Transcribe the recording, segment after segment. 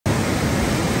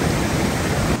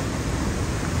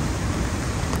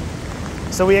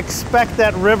So we expect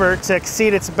that river to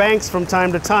exceed its banks from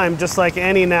time to time, just like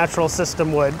any natural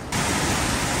system would.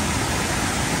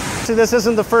 So this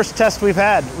isn't the first test we've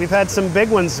had. We've had some big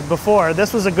ones before.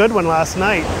 This was a good one last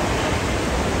night.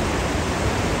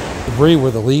 Debris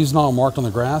where the leaves not marked on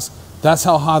the grass, that's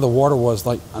how high the water was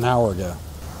like an hour ago.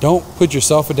 Don't put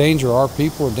yourself in danger or our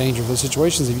people in danger for those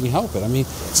situations if you can help it. I mean,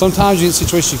 sometimes you're in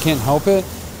situations you can't help it,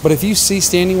 but if you see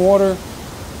standing water,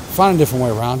 find a different way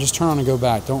around. Just turn on and go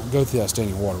back. Don't go through that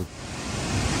standing water.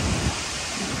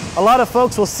 A lot of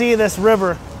folks will see this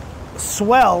river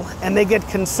swell and they get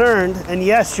concerned, and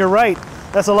yes, you're right,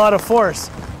 that's a lot of force.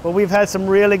 But we've had some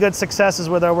really good successes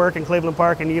with our work in Cleveland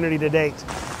Park and Unity to date.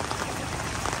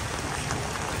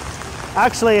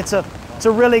 Actually, it's a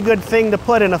really good thing to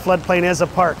put in a floodplain as a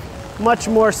park, much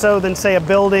more so than, say, a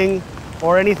building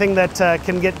or anything that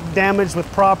can get damaged with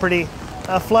property.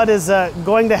 A flood is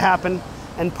going to happen,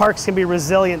 and parks can be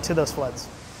resilient to those floods.